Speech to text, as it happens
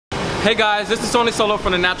Hey guys, this is Tony Solo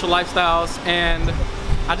from The Natural Lifestyles, and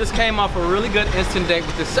I just came off a really good instant date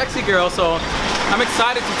with this sexy girl, so I'm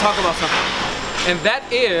excited to talk about something. And that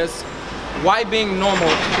is why being normal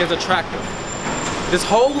is attractive. This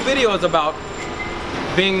whole video is about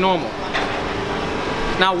being normal.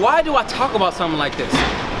 Now, why do I talk about something like this?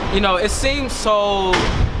 You know, it seems so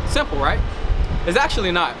simple, right? It's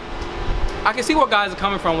actually not. I can see where guys are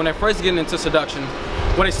coming from when they're first getting into seduction,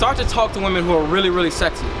 when they start to talk to women who are really, really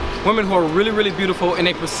sexy, women who are really, really beautiful, and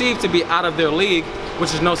they perceive to be out of their league,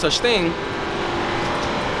 which is no such thing.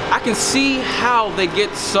 I can see how they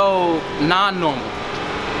get so non-normal.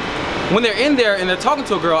 When they're in there and they're talking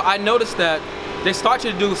to a girl, I notice that they start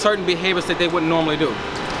to do certain behaviors that they wouldn't normally do.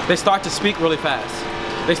 They start to speak really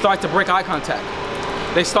fast. They start to break eye contact.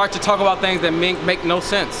 They start to talk about things that make no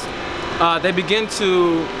sense. They begin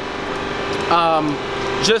to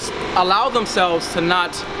just allow themselves to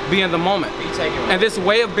not be in the moment. And this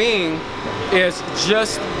way of being is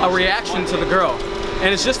just a reaction to the girl.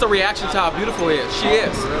 And it's just a reaction to how beautiful she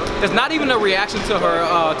is. It's not even a reaction to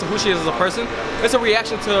her, to who she is as a person. It's a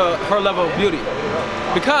reaction to her level of beauty.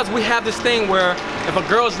 Because we have this thing where if a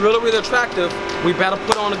girl is really, really attractive, we better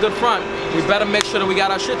put on a good front. We better make sure that we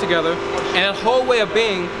got our shit together. And that whole way of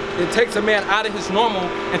being, it takes a man out of his normal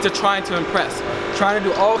into trying to impress. Trying to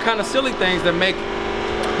do all kind of silly things that make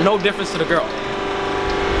no difference to the girl.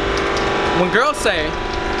 When girls say,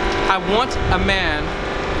 I want a man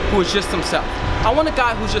who is just himself. I want a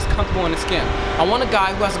guy who's just comfortable in his skin. I want a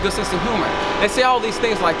guy who has a good sense of humor. They say all these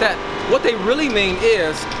things like that. What they really mean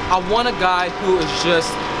is, I want a guy who is just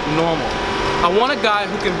normal. I want a guy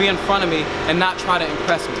who can be in front of me and not try to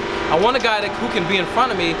impress me. I want a guy who can be in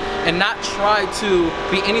front of me and not try to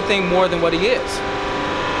be anything more than what he is.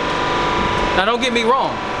 Now don't get me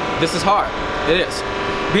wrong, this is hard. It is.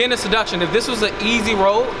 Being in seduction, if this was an easy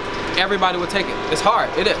road, everybody would take it. It's hard,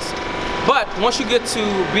 it is. But once you get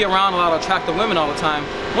to be around a lot of attractive women all the time,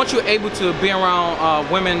 once you're able to be around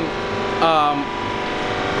women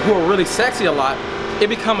who are really sexy a lot, it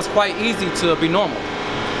becomes quite easy to be normal.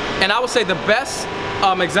 And I would say the best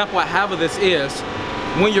example I have of this is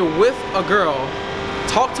when you're with a girl,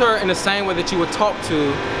 talk to her in the same way that you would talk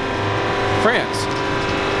to friends.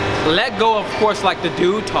 Let go, of course, like the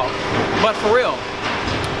dude talk, but for real,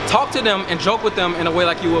 talk to them and joke with them in a way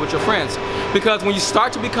like you would with your friends. Because when you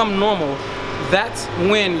start to become normal, that's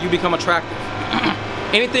when you become attractive.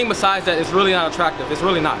 Anything besides that is really not attractive. It's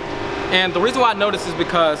really not. And the reason why I know this is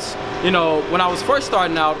because, you know, when I was first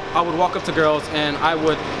starting out, I would walk up to girls and I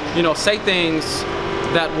would, you know, say things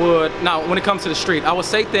that would, now when it comes to the street, I would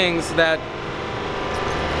say things that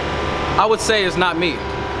I would say is not me.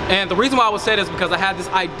 And the reason why I would say this is because I had this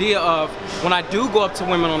idea of when I do go up to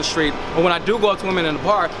women on the street or when I do go up to women in the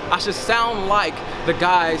bar, I should sound like the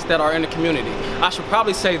guys that are in the community. I should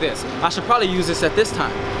probably say this. I should probably use this at this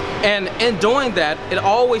time. And in doing that, it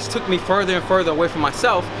always took me further and further away from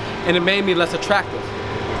myself, and it made me less attractive.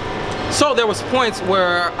 So there was points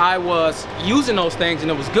where I was using those things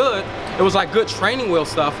and it was good. It was like good training wheel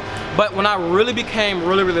stuff. But when I really became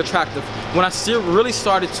really, really attractive, when I really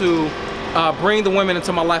started to bring the women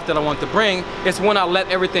into my life that I wanted to bring, it's when I let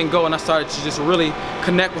everything go and I started to just really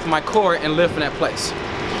connect with my core and live in that place.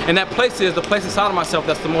 And that place is the place inside of myself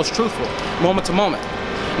that's the most truthful, moment to moment.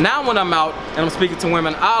 Now when I'm out and I'm speaking to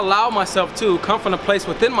women, I allow myself to come from a place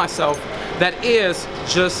within myself that is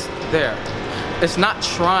just there. It's not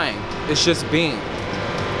trying, it's just being.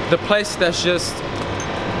 The place that's just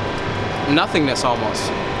nothingness almost.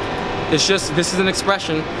 It's just, this is an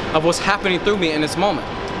expression of what's happening through me in this moment.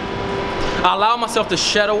 I allow myself to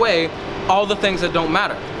shed away all the things that don't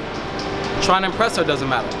matter. Trying to impress her doesn't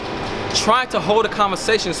matter. Trying to hold a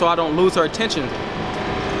conversation so I don't lose her attention,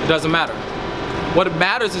 it doesn't matter. What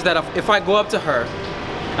matters is that if I go up to her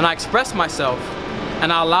and I express myself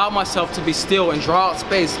and I allow myself to be still and draw out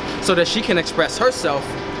space so that she can express herself,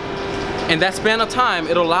 in that span of time,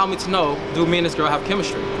 it'll allow me to know, do me and this girl have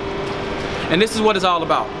chemistry? And this is what it's all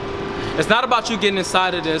about. It's not about you getting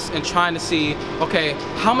inside of this and trying to see, okay,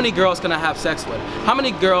 how many girls can I have sex with? How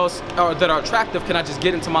many girls that are attractive can I just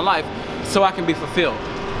get into my life so I can be fulfilled?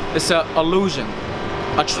 It's an illusion.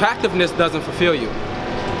 Attractiveness doesn't fulfill you.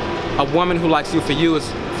 A woman who likes you for you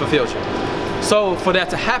fulfills you. So for that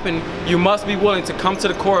to happen, you must be willing to come to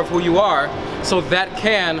the core of who you are so that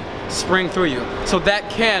can spring through you. So that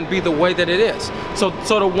can be the way that it is. So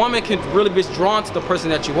the woman can really be drawn to the person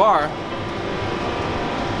that you are,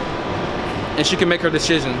 and she can make her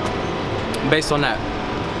decision based on that.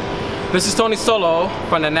 This is Tony Solo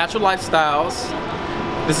from The Natural Lifestyles.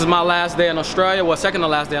 This is my last day in Australia, well, second to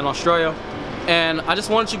last day in Australia. And I just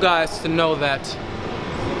wanted you guys to know that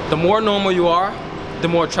the more normal you are, the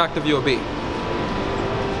more attractive you'll be.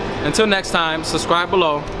 Until next time, subscribe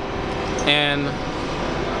below, and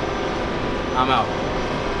I'm out.